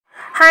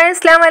Hi,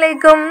 Assalamu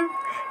alaikum.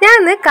 ഞാൻ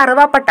ഇന്ന്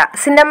കറുവാപ്പട്ട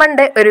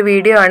സിന്നമണിൻ്റെ ഒരു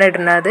വീഡിയോ ആണ്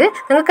ഇടുന്നത്.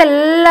 നിങ്ങൾക്ക്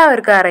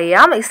എല്ലാവർക്കും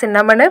അറിയാം ഈ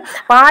സിന്നമൺ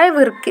വായ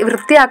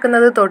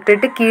വൃത്തിയാക്കുന്നത്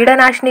തൊട്ടിട്ട്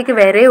കീടനാശിനിക്ക്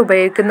വരെ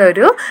ഉപയോഗിക്കുന്ന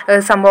ഒരു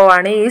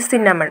സംഭവമാണ് ഈ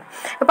സിന്നമൺ.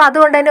 അപ്പോൾ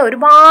അതുകൊണ്ട് തന്നെ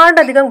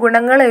ഒരുപാടധികം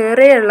ഗുണങ്ങൾ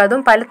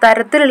ഏറെയുള്ളതും പല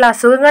തരത്തിലുള്ള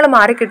അസുഖങ്ങൾ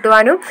മാറി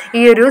കിട്ടുവാനും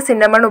ഈ ഒരു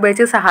സിന്നമൺ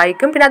ഉപയോഗിച്ച്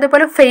സഹായിക്കും. പിന്നെ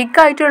അതേപോലെ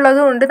ഫേക്ക്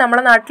ആയിട്ടുള്ളതും ഉണ്ട്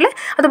നമ്മുടെ നാട്ടിൽ,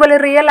 അതുപോലെ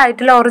റിയൽ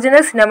ആയിട്ടുള്ള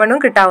ഒറിജിനൽ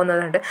സിന്നമണും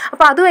കിട്ടാവുന്നതുണ്ട്.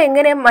 അപ്പോൾ അതും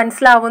എങ്ങനെ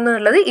മനസ്സിലാവുന്നു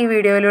എന്നുള്ളത് ഈ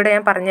വീഡിയോയിലൂടെ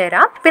ഞാൻ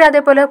പറഞ്ഞുതരാം. പിന്നെ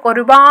അതേപോലെ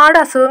ഒരുപാട്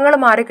അസുഖങ്ങൾ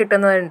മാറി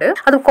കിട്ടുന്നതുണ്ട്.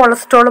 അത്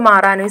കൊളസ്ട്രോൾ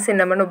മാറാനും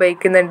സിന്നമൺ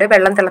ഉപയോഗിക്കുന്നുണ്ട്.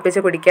 വെള്ളം തിളപ്പിച്ച്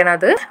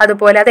കുടിക്കണം.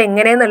 അതുപോലെ അത്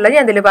എങ്ങനെയെന്നുള്ളത്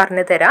ഞാൻ ഇതിൽ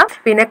പറഞ്ഞു തരാം.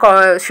 പിന്നെ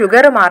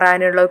ഷുഗർ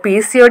മാറാനുള്ളത്,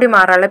 PCOD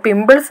മാറാനുള്ള,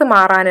 പിമ്പിൾസ്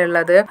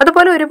മാറാനുള്ളത്,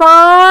 അതുപോലെ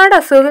ഒരുപാട്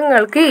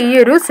അസുഖങ്ങൾക്ക് ഈ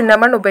ഒരു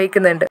സിന്നമൺ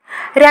ഉപയോഗിക്കുന്നുണ്ട്.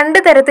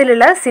 2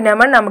 തരത്തിലുള്ള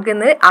സിന്നമൺ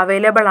നമുക്കിന്ന്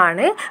അവൈലബിൾ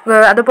ആണ്.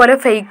 അതുപോലെ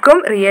ഫേക്കും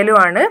റിയലും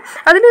ആണ്.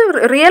 അതിൽ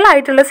റിയൽ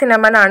ആയിട്ടുള്ള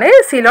സിന്നമൺ ആണ്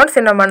സിലോൺ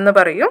സിന്നമൺ എന്ന്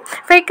പറയും.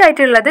 ഫേക്ക്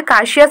ആയിട്ടുള്ളത്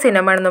കാഷ്യ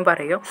സിന്നമൺ എന്നും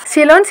പറയും.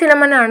 സിലോൺ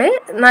സിന്നമൺ ആണ്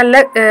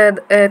നല്ല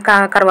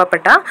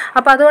കറുവാപ്പട്ട.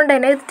 അപ്പോൾ അതുകൊണ്ട്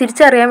തന്നെ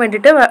തിരിച്ചറിയാൻ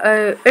വേണ്ടിയിട്ട്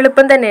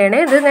എളുപ്പം തന്നെയാണ്.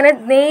 ഇത് ഇങ്ങനെ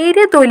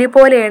നേരിയ തൊലി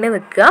പോലെയാണ്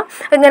നിൽക്കുക,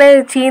 ഇങ്ങനെ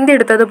ചീന്തി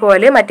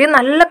എടുത്തതുപോലെ. മറ്റേ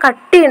നല്ല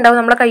കട്ടി ഉണ്ടാവും,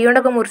 നമ്മളെ കൈ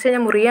കൊണ്ടൊക്കെ മുറിച്ച്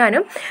കഴിഞ്ഞാൽ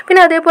മുറിയാനും.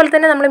 പിന്നെ അതേപോലെ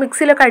തന്നെ നമ്മൾ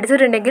മിക്സിയിലൊക്കെ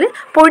അടിച്ചിട്ടുണ്ടെങ്കിൽ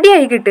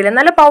പൊടിയായി കിട്ടില്ല,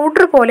 നല്ല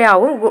പൗഡർ പോലെ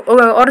ആവും.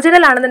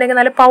 ഒറിജിനൽ ആണെന്നുണ്ടെങ്കിൽ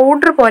നല്ല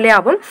പൗഡർ പോലെ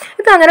ആവും.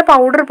 ഇത് അങ്ങനെ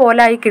പൗഡർ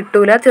പോലെ ആയി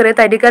കിട്ടൂല. ചെറിയ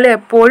തരികൾ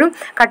എപ്പോഴും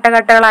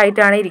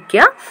കട്ടകളായിട്ടാണ്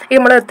ഇരിക്കുക,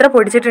 നമ്മൾ എത്ര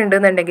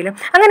പൊടിച്ചിട്ടുണ്ടെന്നുണ്ടെങ്കിലും.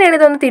 അങ്ങനെയാണ്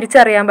ഇതൊന്ന്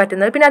തിരിച്ചറിയാൻ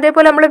പറ്റുന്നത്. പിന്നെ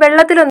അതേപോലെ നമ്മൾ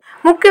വെള്ളത്തിലൊന്ന്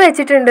മുക്കി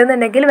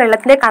വെച്ചിട്ടുണ്ടെന്നുണ്ടെങ്കിൽ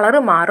വെള്ളത്തിൻ്റെ കളറ്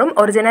മാറും.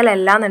 ഒറിജിനൽ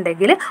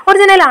അല്ലാന്നുണ്ടെങ്കിൽ,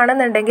 ഒറിജിനൽ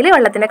ആണെന്നുണ്ടെങ്കിൽ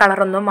വെള്ളത്തിൻ്റെ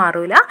കളറൊന്നും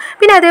മാറൂല.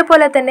 പിന്നെ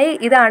അതേപോലെ തന്നെ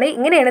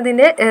ഇങ്ങനെയാണ്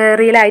ഇതിൻ്റെ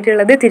റിയൽ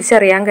ആയിട്ടുള്ളത്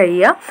തിരിച്ചറിയാൻ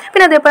കഴിയുക.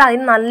 പിന്നെ അതേപോലെ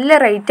അതിന് നല്ല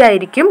റേറ്റ്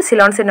ആയിരിക്കും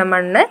സിലോൺ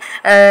സിന്നമണിന്.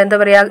 എന്താ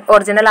പറയുക,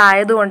 ഒറിജിനൽ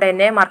ആയതുകൊണ്ട്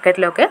തന്നെ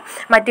മാർക്കറ്റിലൊക്കെ.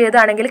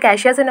 മറ്റേതാണെങ്കിൽ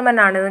കാഷ്യ സിന്നമൺ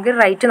ആണെങ്കിൽ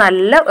റേറ്റ്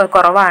നല്ല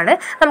കുറവാണ്.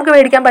 നമുക്ക്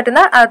മേടിക്കാൻ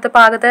പറ്റുന്ന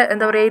പാകത്തെ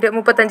എന്താ പറയുക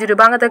 35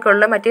 രൂപ അങ്ങനത്തൊക്കെ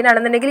ഉള്ള.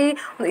 മറ്റേതാണെന്നുണ്ടെങ്കിൽ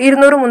ഈ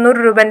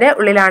 200-300 രൂപൻ്റെ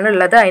ഉള്ളിലാണ്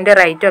ഉള്ളത് അതിൻ്റെ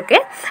റേറ്റൊക്കെ.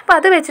 അപ്പോൾ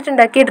അത്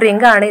വെച്ചിട്ടുണ്ടാക്കിയ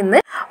ഡ്രിങ്കാണ് ഇന്ന്.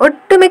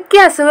 ഒട്ടുമിക്ക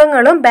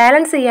അസുഖങ്ങളും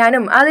ബാലൻസ്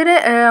ചെയ്യാനും അതിന്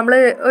നമ്മൾ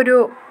ഒരു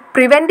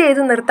പ്രിവെൻറ്റ്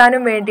ചെയ്ത്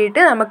നിർത്താനും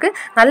വേണ്ടിയിട്ട് നമുക്ക്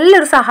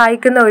നല്ലൊരു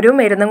സഹായിക്കുന്ന ഒരു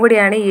മരുന്നും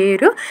കൂടിയാണ് ഈ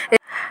ഒരു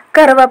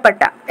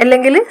കറുവാപ്പട്ട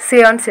അല്ലെങ്കിൽ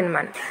സിലോൺ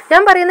സിന്നമൺ.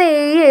 ഞാൻ പറയുന്ന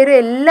ഈ ഒരു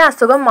എല്ലാ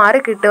അസുഖം മാറി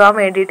കിട്ടുവാൻ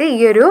വേണ്ടിയിട്ട് ഈ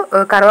ഒരു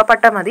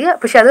കറുവാപ്പട്ട മതി.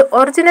 പക്ഷെ അത്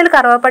ഒറിജിനൽ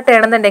കറുവാപ്പട്ട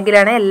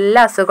ആണെന്നുണ്ടെങ്കിലാണ്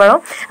എല്ലാ അസുഖവും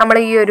നമ്മൾ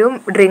ഈ ഒരു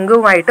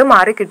ഡ്രിങ്കുമായിട്ട്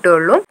മാറി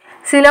കിട്ടുകയുള്ളൂ.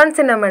 സിലോൺ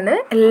സിന്നമൺ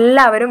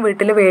എല്ലാവരും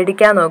വീട്ടിൽ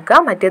മേടിക്കാൻ നോക്കുക.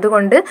 മറ്റേത്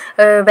കൊണ്ട്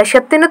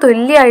വിഷത്തിന്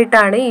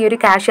തുല്യമായിട്ടാണ് ഈ ഒരു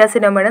കാഷ്യ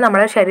സിന്നമൺ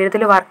നമ്മുടെ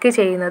ശരീരത്തിൽ വർക്ക്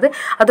ചെയ്യുന്നത്.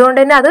 അതുകൊണ്ട്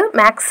തന്നെ അത്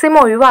മാക്സിമം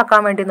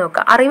ഒഴിവാക്കാൻ വേണ്ടി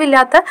നോക്കുക.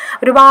 അറിവില്ലാത്ത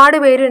ഒരുപാട്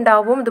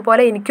പേരുണ്ടാവും.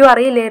 ഇതുപോലെ എനിക്കും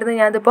അറിയില്ലായിരുന്നു.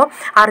 ഞാനിതിപ്പോൾ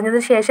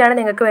അറിഞ്ഞതിന് ശേഷമാണ്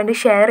നിങ്ങൾക്ക് വേണ്ടി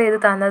ഷെയർ ചെയ്ത്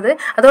തന്നത്.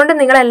 അതുകൊണ്ട്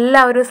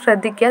നിങ്ങളെല്ലാവരും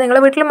ശ്രദ്ധിക്കുക.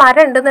 നിങ്ങളുടെ വീട്ടിൽ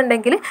മരം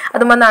ഉണ്ടെന്നുണ്ടെങ്കിൽ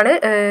അതുമെന്നാണ്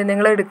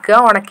നിങ്ങൾ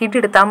എടുക്കുക, ഉണക്കിയിട്ട്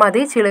എടുത്താൽ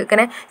മതി.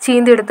 ഇങ്ങനെ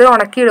ചീന്തി എടുത്ത്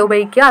ഉണക്കി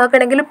ഉപയോഗിക്കുക. അതൊക്കെ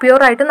ഉണ്ടെങ്കിൽ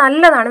പ്യുവറായിട്ട്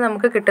നല്ലതാണ്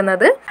നമുക്ക്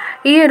കിട്ടുന്നത്.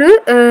 ഈ ഒരു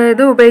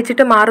ഇത് ഉപയോഗിച്ചിട്ട്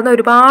മാറുന്ന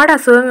ഒരുപാട്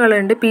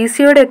അസുഖങ്ങളുണ്ട്.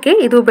 PCOD ഒക്കെ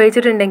ഇത്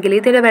ഉപയോഗിച്ചിട്ടുണ്ടെങ്കിൽ,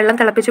 ഇതിൻ്റെ വെള്ളം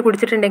തിളപ്പിച്ച്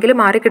കുടിച്ചിട്ടുണ്ടെങ്കിൽ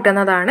മാറി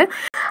കിട്ടുന്നതാണ്.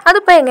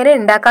 അതിപ്പോൾ എങ്ങനെ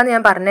ഉണ്ടാക്കാമെന്ന്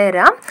ഞാൻ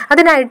പറഞ്ഞുതരാം.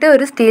 അതിനായിട്ട്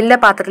ഒരു സ്റ്റീലിൻ്റെ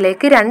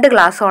പാത്രത്തിലേക്ക് 2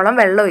 ഗ്ലാസ്സോളം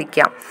വെള്ളം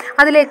ഒഴിക്കാം.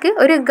 അതിലേക്ക്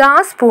ഒരു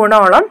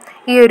സ്പൂണോളം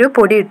ഈ ഒരു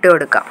പൊടി ഇട്ട്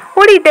കൊടുക്കാം.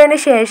 പൊടി ഇട്ടതിന്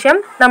ശേഷം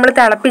നമ്മൾ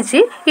തിളപ്പിച്ച്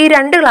ഈ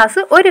 2 ഗ്ലാസ്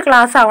 1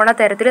 ഗ്ലാസ് ആവണ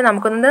തരത്തിൽ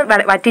നമുക്കൊന്ന്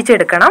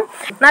വറ്റിച്ചെടുക്കണം.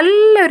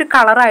 നല്ലൊരു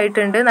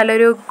കളറായിട്ടുണ്ട്,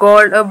 നല്ലൊരു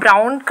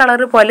ബ്രൗൺ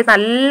കളർ പോലെ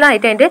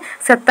നല്ലതായിട്ട് അതിൻ്റെ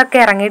സെത്തൊക്കെ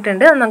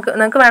ഇറങ്ങിയിട്ടുണ്ട്.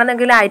 നിങ്ങൾക്ക്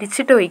വേണമെന്നെങ്കിൽ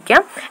അരിച്ചിട്ട്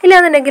ഒഴിക്കാം,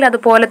 ഇല്ലാന്നുണ്ടെങ്കിൽ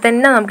അതുപോലെ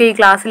തന്നെ നമുക്ക് ഈ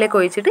ഗ്ലാസ്സിലേക്ക്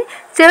ഒഴിച്ചിട്ട്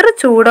ചെറു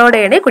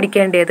ചൂടോടെയാണ്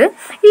കുടിക്കേണ്ടത്.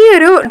 ഈ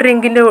ഒരു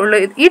ഡ്രിങ്കിൻ്റെ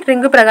ഈ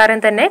ഡ്രിങ്ക് പ്രകാരം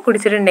തന്നെ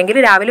കുടിച്ചിട്ടുണ്ടെങ്കിൽ,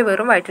 രാവിലെ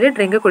വെറും വയറ്റിൽ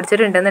ഡ്രിങ്ക്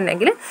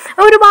കുടിച്ചിട്ടുണ്ടെന്നുണ്ടെങ്കിൽ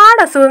ഒരുപാട്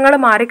അസുഖങ്ങൾ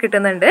മാറി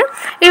കിട്ടുന്നുണ്ട്.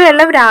 ഈ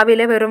വെള്ളം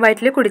രാവിലെ വെറും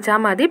വയറ്റിൽ കുടിച്ചാൽ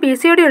മതി.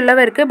 PCOD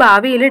ഉള്ളവർക്ക്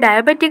ഭാവിയിൽ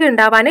ഡയബറ്റിക്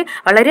ഉണ്ടാവാൻ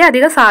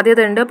വളരെയധികം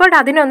സാധ്യത ഉണ്ട്. അപ്പോൾ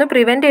അതിനൊന്ന്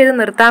പ്രിവെൻറ്റ് ചെയ്ത്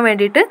നിർത്താൻ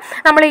വേണ്ടിയിട്ട്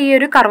നമ്മൾ ഈ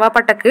ഒരു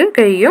കറുവാപ്പട്ടക്ക്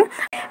കഴിയും.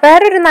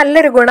 വേറൊരു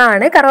നല്ലൊരു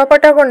ഗുണമാണ്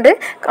കറുവാപ്പട്ട കൊണ്ട്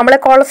നമ്മളെ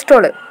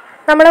കൊളസ്ട്രോൾ,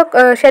 നമ്മുടെ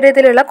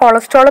ശരീരത്തിലുള്ള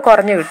കൊളസ്ട്രോൾ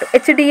കുറഞ്ഞു കിട്ടും.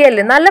 HDL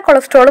നല്ല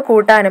കൊളസ്ട്രോൾ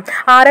കൂട്ടാനും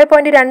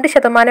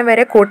 6.2%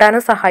 വരെ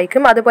കൂട്ടാനും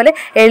സഹായിക്കും. അതുപോലെ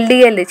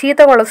LDL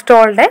ചീത്ത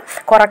കൊളസ്ട്രോളിനെ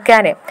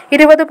കുറയ്ക്കാൻ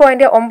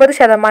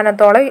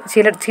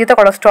 20.9% ചീത്ത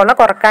കൊളസ്ട്രോളിനെ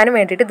കുറയ്ക്കാനും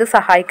വേണ്ടിയിട്ട് ഇത്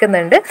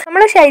സഹായിക്കുന്നുണ്ട്.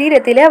 നമ്മുടെ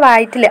ശരീരത്തിലെ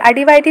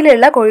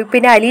അടിവയറ്റിലുള്ള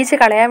കൊഴുപ്പിനെ അലിയിച്ച്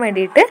കളയാൻ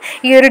വേണ്ടിയിട്ട്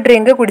ഈ ഒരു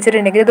ഡ്രിങ്ക്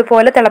കുടിച്ചിട്ടുണ്ടെങ്കിൽ,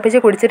 ഇതുപോലെ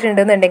തിളപ്പിച്ച്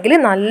കുടിച്ചിട്ടുണ്ടെന്നുണ്ടെങ്കിൽ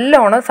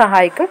നല്ലോണം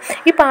സഹായിക്കും.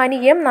 ഈ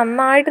പാനീയം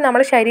നന്നായിട്ട്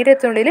നമ്മുടെ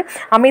ശരീരത്തിനുള്ളിൽ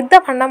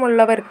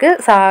അമിതവണ്ണമുള്ളവർക്ക്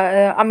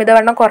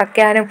അമിതവണ്ണം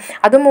കുറയ്ക്കാനും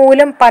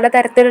അതുമൂലം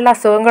പലതരത്തിലുള്ള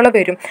അസുഖങ്ങൾ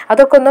വരും,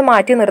 അതൊക്കെ ഒന്ന്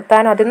മാറ്റി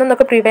നിർത്താനും അതിൽ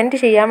നിന്നൊക്കെ പ്രിവെൻറ്റ്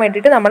ചെയ്യാൻ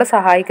വേണ്ടിയിട്ട് നമ്മളെ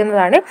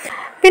സഹായിക്കുന്നതാണ്.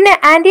 പിന്നെ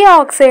ആൻറ്റി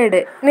ഓക്സൈഡ്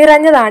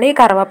നിറഞ്ഞതാണ് ഈ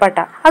കറുവാപ്പട്ട.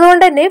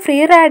 അതുകൊണ്ട് തന്നെ ഫ്രീ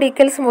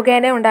റാഡിക്കൽസ്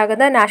മുഖേന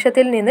ഉണ്ടാകുന്ന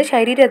നാശത്തിൽ നിന്ന്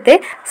ശരീരത്തെ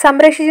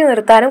സംരക്ഷിച്ച്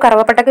നിർത്താനും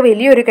കറുവാപ്പട്ടക്ക്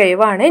വലിയൊരു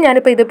കഴിവാണ്.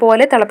 ഞാനിപ്പോൾ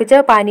ഇതുപോലെ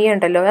തിളപ്പിച്ച പാനീയം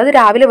ഉണ്ടല്ലോ, അത്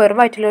രാവിലെ വെറും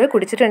വയറ്റിൽ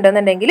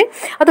കുടിച്ചിട്ടുണ്ടെന്നുണ്ടെങ്കിൽ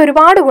അത്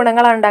ഒരുപാട്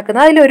ഗുണങ്ങളാണ്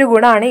ഉണ്ടാക്കുന്നത്. അതിലൊരു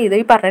ഗുണമാണ് ഇത്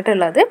ഈ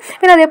പറഞ്ഞിട്ടുള്ളത്.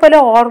 പിന്നെ അതേപോലെ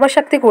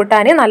ഓർമ്മശക്തി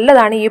കൂട്ടാൻ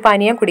നല്ലതാണ് ഈ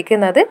പാനീയം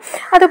കുടിക്കുന്നത്.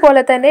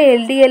 അതുപോലെ തന്നെ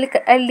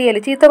LDL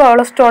ചീത്ത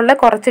കൊളസ്ട്രോളിനെ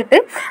കുറച്ചിട്ട്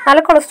നല്ല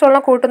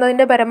കൊളസ്ട്രോളിനെ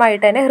കൂട്ടുന്നതിൻ്റെ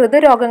പരമായിട്ട് തന്നെ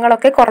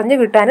ഹൃദയരോഗങ്ങളൊക്കെ കുറഞ്ഞു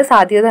കിട്ടാൻ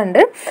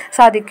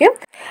സാധിക്കും.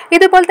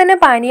 ഇതുപോലെ തന്നെ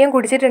പാനീയം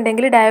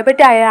കുടിച്ചിട്ടുണ്ടെങ്കിൽ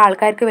ഡയബറ്റ് ആയ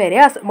ആൾക്കാർക്ക് വരെ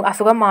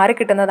അസുഖം മാറി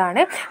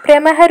കിട്ടുന്നതാണ്.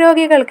 പ്രമേഹ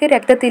രോഗികൾക്ക്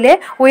രക്തത്തിലെ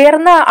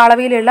ഉയർന്ന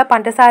അളവിലുള്ള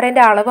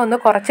പഞ്ചസാരൻ്റെ അളവ് ഒന്ന്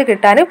കുറച്ച്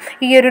കിട്ടാനും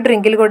ഈ ഒരു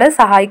ഡ്രിങ്കിൽ കൂടെ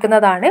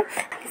സഹായിക്കുന്നതാണ്.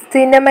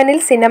 സിനമണിൽ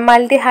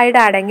സിനമാൽഡിഹൈഡ്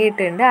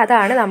അടങ്ങിയിട്ടുണ്ട്.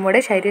 അതാണ് നമ്മുടെ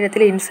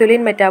ശരീരത്തിൽ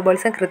ഇൻസുലിൻ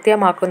മെറ്റാബോളിസം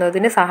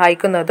കൃത്യമാക്കുന്നതിന്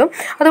സഹായിക്കുന്നതും.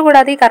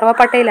 അതുകൂടാതെ ഈ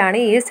കറുവപ്പട്ടയിലാണ്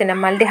ഈ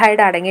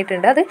സിനമാൽഡിഹൈഡ്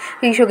അടങ്ങിയിട്ടുണ്ട്. അത്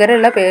ഈ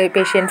ഷുഗറുള്ള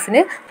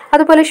പേഷ്യൻസിന്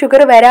അതുപോലെ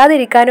ഷുഗർ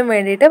വരാതിരിക്കാനും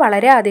വേണ്ടിയിട്ട്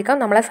വളരെയധികം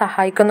നമ്മളെ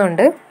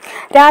സഹായിക്കുന്നുണ്ട്.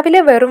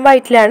 രാവിലെ വെറും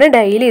വയറ്റിലാണ്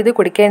ഡെയിലി ഇത്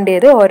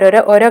കുടിക്കേണ്ടത്,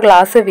 ഓരോ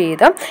ഗ്ലാസ്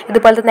വീതം.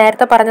 ഇതുപോലെ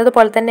നേരത്തെ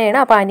പറഞ്ഞതുപോലെ തന്നെയാണ്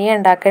ആ പാനീയം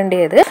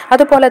ഉണ്ടാക്കേണ്ടത്.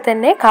 അതുപോലെ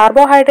തന്നെ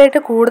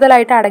കാർബോഹൈഡ്രേറ്റ്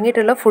കൂടുതലായിട്ട്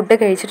അടങ്ങിയിട്ടുള്ള ഫുഡ്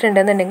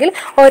കഴിച്ചിട്ടുണ്ടെന്നുണ്ടെങ്കിൽ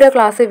ഓരോ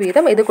ഗ്ലാസ്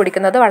വീതം ഇത്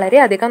കുടിക്കുന്നത്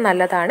വളരെയധികം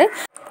നല്ലതാണ്.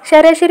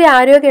 ശരാശരി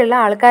ആരോഗ്യമുള്ള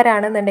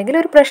ആൾക്കാരാണെന്നുണ്ടെങ്കിൽ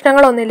ഒരു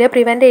പ്രശ്നങ്ങളൊന്നുമില്ല,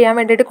 പ്രിവെൻറ്റ് ചെയ്യാൻ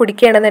വേണ്ടിയിട്ട്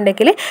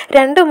കുടിക്കുകയാണെന്നുണ്ടെങ്കിൽ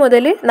 2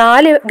 മുതൽ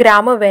 4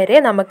 ഗ്രാം വരെ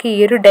നമുക്ക് ഈ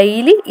ഒരു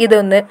ഡെയിലി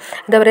ഇതൊന്ന്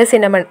എന്താ പറയുക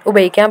സിനമൺ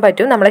ഉപയോഗിക്കാൻ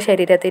പറ്റും നമ്മുടെ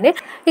ശരീരത്തിന്.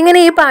 ഇങ്ങനെ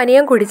ഈ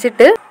പാനീയം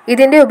കുടിച്ചിട്ട്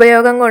ഇതിൻ്റെ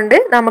ഉപയോഗം കൊണ്ട്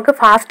നമുക്ക്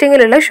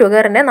ഫാസ്റ്റിങ്ങിലുള്ള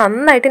ഷുഗറിനെ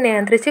നന്നായിട്ട്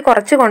നിയന്ത്രിച്ച്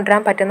കുറച്ച്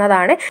കൊണ്ടുവരാൻ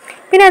പറ്റുന്നതാണ്.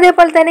 പിന്നെ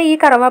അതേപോലെ തന്നെ ഈ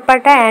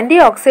കറുവപ്പട്ട ആൻറ്റി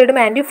ഓക്സിഡും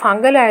ആൻറ്റി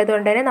ഫംഗലും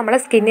ആയതുകൊണ്ട് തന്നെ നമ്മളെ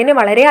സ്കിന്നിന്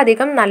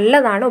വളരെയധികം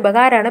നല്ലതാണ്,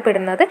 ഉപകാരമാണ്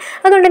പെടുന്നത്.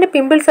 അതുകൊണ്ട് തന്നെ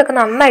പിമ്പിൾസ് ഒക്കെ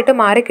നന്നായിട്ട്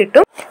മാറി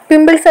കിട്ടും.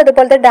 പിമ്പിൾസ്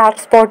അതുപോലത്തെ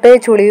ഡാർക്ക് സ്പോട്ട്,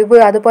 ചുളിവ്,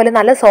 അതുപോലെ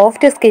നല്ല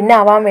സോഫ്റ്റ് സ്കിൻ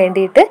ആവാൻ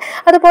വേണ്ടിയിട്ട്,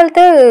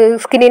 അതുപോലത്തെ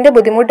സ്കിന്നിൻ്റെ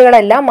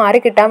ബുദ്ധിമുട്ടുകളെല്ലാം മാറി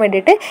കിട്ടാൻ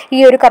വേണ്ടിയിട്ട് ഈ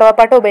ഒരു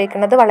കറുവപ്പട്ട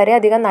ഉപയോഗിക്കുന്നത്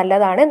വളരെയധികം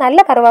നല്ലതാണ്.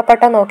 നല്ല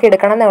കറുവപ്പട്ട നോക്കി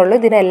എടുക്കണമെന്നേ ഉള്ളൂ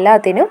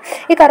ഇതിനെല്ലാത്തിനും.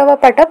 ഈ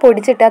കറുവപ്പട്ട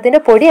പൊടിച്ചിട്ട്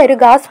അതിൻ്റെ പൊടി ഒരു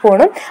 1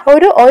 സ്പൂണും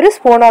ഒരു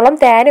സ്പൂണോളം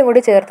തേനും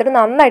കൂടി ചേർത്തിട്ട്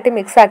നന്നായിട്ട്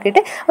മിക്സ്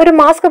ആക്കിയിട്ട് ഒരു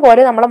മാസ്ക്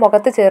പോലെ നമ്മളെ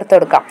മുഖത്ത് ചേർത്ത്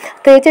കൊടുക്കാം.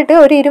 തേച്ചിട്ട്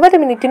ഒരു 20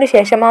 മിനിറ്റിന്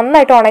ശേഷം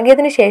നന്നായിട്ട്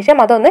ഉണങ്ങിയതിന് ശേഷം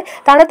അതൊന്ന്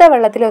തണുത്ത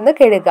വെള്ളത്തിലൊന്ന്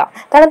കഴുകുക.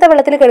 തണുത്ത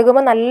വെള്ളത്തിൽ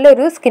കഴുകുമ്പോൾ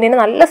നല്ലൊരു സ്കിന്നിന്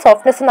നല്ല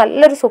സോഫ്റ്റ്നെസ്,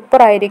 നല്ലൊരു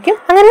സൂപ്പർ ആയിരിക്കും.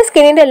 അങ്ങനെ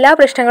സ്കിന്നിൻ്റെ എല്ലാ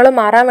പ്രശ്നങ്ങളും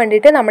മാറാൻ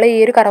വേണ്ടിയിട്ട് നമ്മൾ ഈ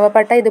ഒരു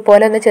കറുവപ്പട്ട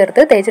ഇതുപോലെ ഒന്ന്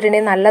ചേർത്ത്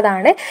തേച്ചിട്ടുണ്ടെങ്കിൽ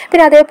നല്ലതാണ്.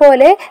 പിന്നെ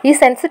അതേപോലെ ഈ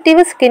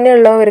സെൻസിറ്റീവ്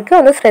സ്കിന്നുള്ളവർക്ക്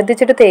ഒന്ന്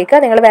ശ്രദ്ധിച്ചിട്ട് തേക്കുക.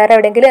 നിങ്ങൾ വേറെ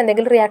എവിടെയെങ്കിലും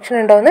എന്തെങ്കിലും റിയാക്ഷൻ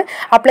ഉണ്ടോ എന്ന്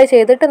അപ്ലൈ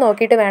ചെയ്തിട്ട്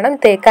നോക്കിയിട്ട് വേണം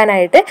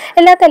തേക്കാനായിട്ട്.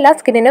 എല്ലാ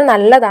സ്കിന്നിനും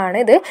നല്ലതാണ്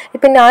ഇത്.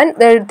 ഇപ്പം ഞാൻ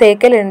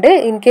തേക്കലുണ്ട്,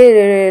 എനിക്ക്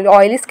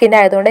ഓയിലി സ്കിൻ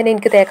ആയതുകൊണ്ട് തന്നെ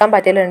എനിക്ക് തേക്കാൻ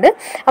പറ്റലുണ്ട്.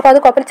 അപ്പോൾ അത്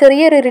കുഴപ്പം,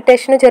 ചെറിയൊരു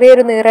ഇറിറ്റേഷനും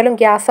ചെറിയൊരു നീറലും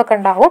ഗ്യാസൊക്കെ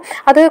ഉണ്ടാവും.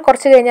 അത്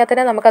കുറച്ച് കഴിഞ്ഞാൽ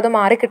തന്നെ നമുക്കത്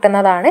മാറി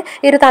കിട്ടുന്നതാണ്.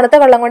 ഈ ഒരു തണുത്ത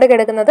വെള്ളം കൊണ്ട്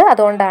കിടക്കുന്നത്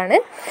അതുകൊണ്ടാണ്.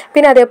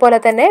 പിന്നെ അതേപോലെ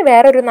തന്നെ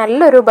വേറൊരു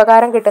നല്ലൊരു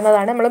ഉപകാരം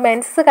കിട്ടുന്നതാണ്. നമ്മൾ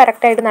മെൻസസ്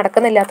കറക്റ്റായിട്ട്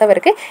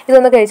നടക്കുന്നില്ലാത്തവർക്ക്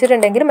ഇതൊന്ന്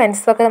കഴിച്ചിട്ടുണ്ടെങ്കിൽ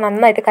മെൻസസൊക്കെ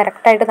നന്നായിട്ട്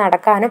കറക്റ്റായിട്ട്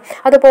നടക്കാനും,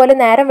 അതുപോലെ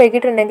നേരം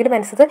വൈകിട്ടുണ്ടെങ്കിൽ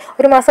മെൻസസ്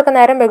 1 മാസമൊക്കെ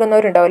നേരം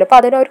വൈകുന്നവരുണ്ടാവുമല്ലോ, അപ്പോൾ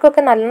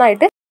അതിനവർക്കൊക്കെ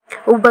നന്നായിട്ട്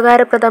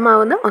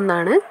ഉപകാരപ്രദമാവുന്ന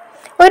ഒന്നാണ്.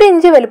 1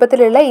 ഇഞ്ച്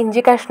വലുപ്പത്തിലുള്ള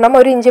ഇഞ്ചി കഷ്ണം,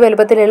 1 ഇഞ്ച്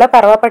വലുപ്പത്തിലുള്ള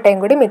കറുവപ്പട്ടയും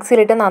കൂടി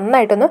മിക്സിയിലിട്ട്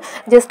നന്നായിട്ടൊന്ന്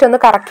ജസ്റ്റ് ഒന്ന്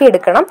കറക്കി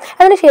എടുക്കണം.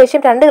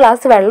 അതിനുശേഷം 2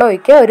 ഗ്ലാസ് വെള്ളം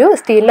ഒഴിക്കുക ഒരു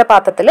സ്റ്റീലിൻ്റെ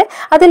പാത്രത്തിൽ.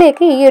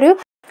 അതിലേക്ക് ഈ ഒരു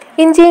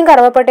ഇഞ്ചിയും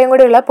കറുവപ്പട്ടയും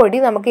കൂടിയുള്ള പൊടി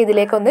നമുക്ക്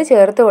ഇതിലേക്കൊന്ന്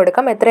ചേർത്ത്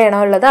കൊടുക്കാം. എത്രയാണോ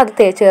ഉള്ളത് അത്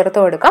ചേർത്ത്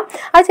കൊടുക്കാം.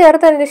 അത്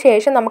ചേർത്തതിന്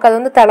ശേഷം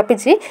നമുക്കതൊന്ന്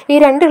തിളപ്പിച്ച് ഈ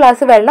 2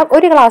 ഗ്ലാസ് വെള്ളം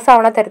 1 ഗ്ലാസ്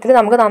ആവണ തരത്തിൽ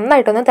നമുക്ക്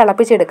നന്നായിട്ടൊന്ന്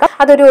തിളപ്പിച്ചെടുക്കാം.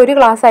 അതൊരു 1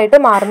 ഗ്ലാസ് ആയിട്ട്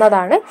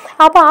മാറുന്നതാണ്.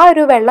 അപ്പോൾ ആ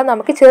ഒരു വെള്ളം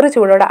നമുക്ക് ചെറു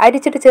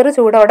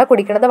ചൂടോടെ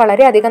കുടിക്കുന്നത്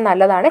വളരെയധികം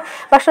നല്ലതാണ്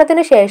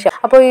ഭക്ഷണത്തിന് ശേഷം.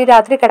 അപ്പോൾ ഈ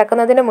രാത്രി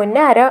കിടക്കുന്നതിന്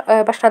മുന്നേ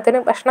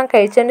ഭക്ഷണം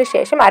കഴിച്ചതിന്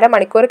ശേഷം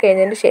അരമണിക്കൂർ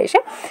കഴിഞ്ഞതിന്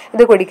ശേഷം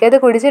ഇത് കുടിക്കുക. ഇത്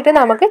കുടിച്ചിട്ട്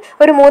നമുക്ക്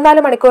ഒരു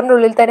 3-4 മണിക്കൂറിൻ്റെ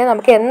ഉള്ളിൽ തന്നെ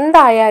നമുക്ക്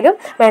എന്തായാലും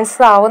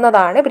മെൻസസ്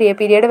ആവുന്നതാണ്.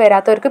 പീരിയഡ്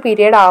വരാത്തവർക്ക്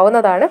പീരിയഡ്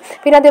ആവുന്നതാണ്.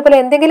 പിന്നെ അതേപോലെ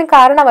എന്തെങ്കിലും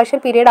കാരണവശാൽ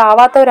പീരിയഡ്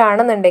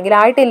ആവാത്തവരാണെന്നുണ്ടെങ്കിൽ,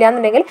 ആയിട്ടില്ല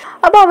എന്നുണ്ടെങ്കിൽ,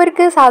 അപ്പോൾ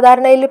അവർക്ക്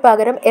സാധാരണയിൽ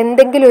പകരം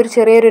എന്തെങ്കിലും ഒരു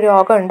ചെറിയൊരു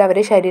രോഗമുണ്ട്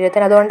അവരുടെ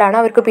ശരീരത്തിന്, അതുകൊണ്ടാണ്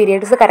അവർക്ക്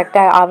പീരിയഡ്സ്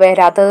കറക്റ്റ്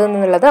വരാത്തത്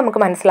എന്നുള്ളത്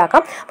നമുക്ക്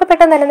മനസ്സിലാക്കാം. അപ്പോൾ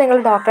പെട്ടെന്ന് തന്നെ നിങ്ങൾ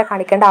ഡോക്ടറെ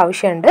കാണിക്കേണ്ട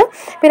ആവശ്യമുണ്ട്.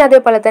 പിന്നെ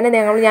അതേപോലെ തന്നെ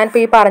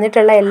ഞാനിപ്പോൾ ഈ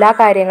പറഞ്ഞിട്ടുള്ള എല്ലാ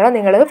കാര്യങ്ങളും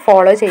നിങ്ങൾ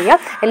ഫോളോ ചെയ്യുക.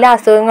 എല്ലാ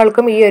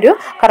അസുഖങ്ങൾക്കും ഈ ഒരു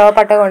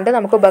കറുവപ്പട്ട കൊണ്ട്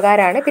നമുക്ക്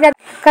ഉപകാരമാണ്. പിന്നെ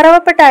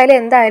കറുവപ്പട്ട ആയാലും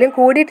എന്തായാലും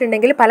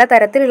കൂടിയിട്ടുണ്ടെങ്കിൽ പല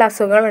തരത്തിലുള്ള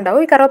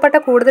അസുഖങ്ങളുണ്ടാവും. ഈ കറുവപ്പട്ട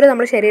കൂടുതൽ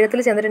നമ്മുടെ ശരീരത്തിൽ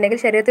ചെന്നിട്ടുണ്ടെങ്കിൽ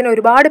ശരീരത്തിന്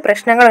ഒരുപാട്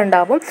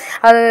പ്രശ്നങ്ങളുണ്ടാവും.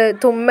 അത്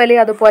തുമ്മൽ,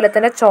 അതുപോലെ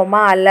തന്നെ ചുമ,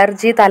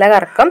 അലർജി,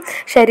 തലകറക്കം,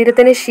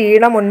 ശരീരത്തിന്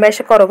ക്ഷീണം,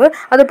 ഉന്മേഷക്കുറവ്,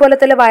 അതുപോലെ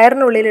തന്നെ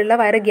വയറിനുള്ളിലുള്ള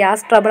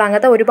ഗ്യാസ് ട്രബിൾ,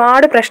 അങ്ങനത്തെ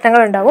ഒരുപാട്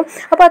പ്രശ്നങ്ങളുണ്ടാവും.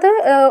 അപ്പോൾ അത്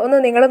ഒന്ന്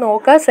നിങ്ങൾ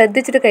നോക്കുക,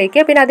 ശ്രദ്ധിച്ചിട്ട്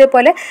കഴിക്കുക. പിന്നെ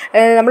അതേപോലെ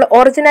നമ്മൾ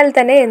ഒറിജിനൽ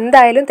തന്നെ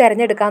എന്തായാലും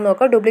തിരഞ്ഞെടുക്കാൻ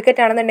നോക്കുക.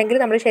 ഡ്യൂപ്ലിക്കേറ്റ് ആണെന്നുണ്ടെങ്കിൽ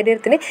നമ്മുടെ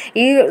ശരീരത്തിന്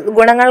ഈ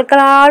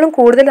ഗുണങ്ങളെക്കാളും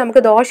കൂടുതൽ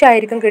നമുക്ക്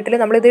ദോഷമായിരിക്കും കിട്ടില്ല.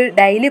 നമ്മളിത്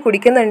ഡെയിലി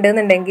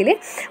കുടിക്കുന്നുണ്ടെന്നുണ്ടെങ്കിൽ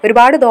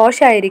ഒരുപാട്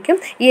ദോഷമായിരിക്കും.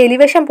 ഈ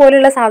എലിവേഷൻ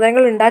പോലുള്ള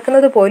സാധനങ്ങൾ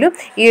ഉണ്ടാക്കുന്നത് പോലും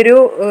ഈ ഒരു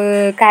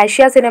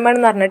കാഷ്യ സിനമൺ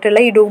എന്ന് പറഞ്ഞിട്ടുള്ള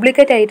ഈ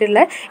ഡ്യൂപ്ലിക്കേറ്റ് ആയിട്ടുള്ള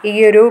ഈ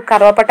ഒരു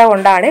കറുവപ്പട്ട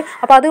കൊണ്ടാണ്.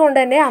 അപ്പോൾ അതുകൊണ്ട്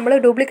തന്നെ നമ്മൾ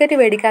ഡ്യൂപ്ലിക്കേറ്റ്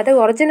മേടിക്കാതെ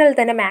ഒറിജിനൽ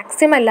തന്നെ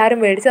മാക്സിമം എല്ലാവരും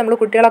മേടിച്ച് നമ്മൾ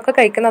കുട്ടികളൊക്കെ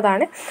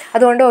കഴിക്കുന്നതാണ്.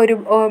 അതുകൊണ്ട്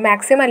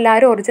മാക്സിമം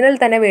എല്ലാവരും ഒറിജിനൽ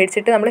തന്നെ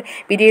മേടിച്ചിട്ട് നമ്മൾ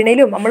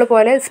ബിരിയാണിയിലും നമ്മൾ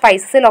പോലെ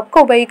സ്പൈസസിലൊക്കെ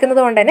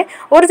ഉപയോഗിക്കുന്നത് കൊണ്ട് തന്നെ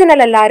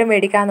ഒറിജിനൽ എല്ലാവരും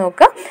മേടിക്കാൻ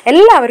നോക്കുക.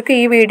 എല്ലാവർക്കും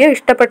ഈ വീഡിയോ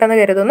ഇഷ്ടപ്പെട്ടെന്ന്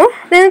കരുതുന്നു.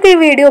 നിങ്ങൾക്ക് ഈ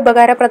വീഡിയോ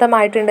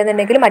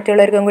ഉപകാരപ്രദമായിട്ടുണ്ടെന്നുണ്ടെങ്കിൽ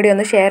മറ്റുള്ളവർക്കും കൂടി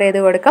ഒന്ന് ഷെയർ ചെയ്ത്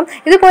കൊടുക്കാം.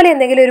 ഇതുപോലെ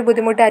എന്തെങ്കിലും ഒരു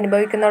ബുദ്ധിമുട്ട്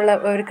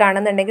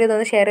അനുഭവിക്കുന്നവരാണെന്നുണ്ടെങ്കിൽ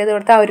ഇതൊന്ന് ഷെയർ ചെയ്ത്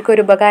കൊടുത്താൽ അവർക്ക്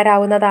ഒരു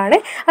ഉപകാരമാവുന്നതാണ്.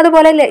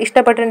 അതുപോലെ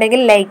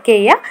ഇഷ്ടപ്പെട്ടിട്ടുണ്ടെങ്കിൽ ലൈക്ക്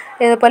ചെയ്യുക,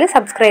 അതുപോലെ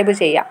സബ്സ്ക്രൈബ്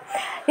ചെയ്യുക.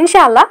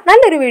 ഇൻഷാ അല്ലാഹ്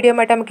നല്ലൊരു വീഡിയോ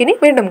ആയിട്ട് നമുക്കിനി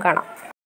വീണ്ടും കാണാം.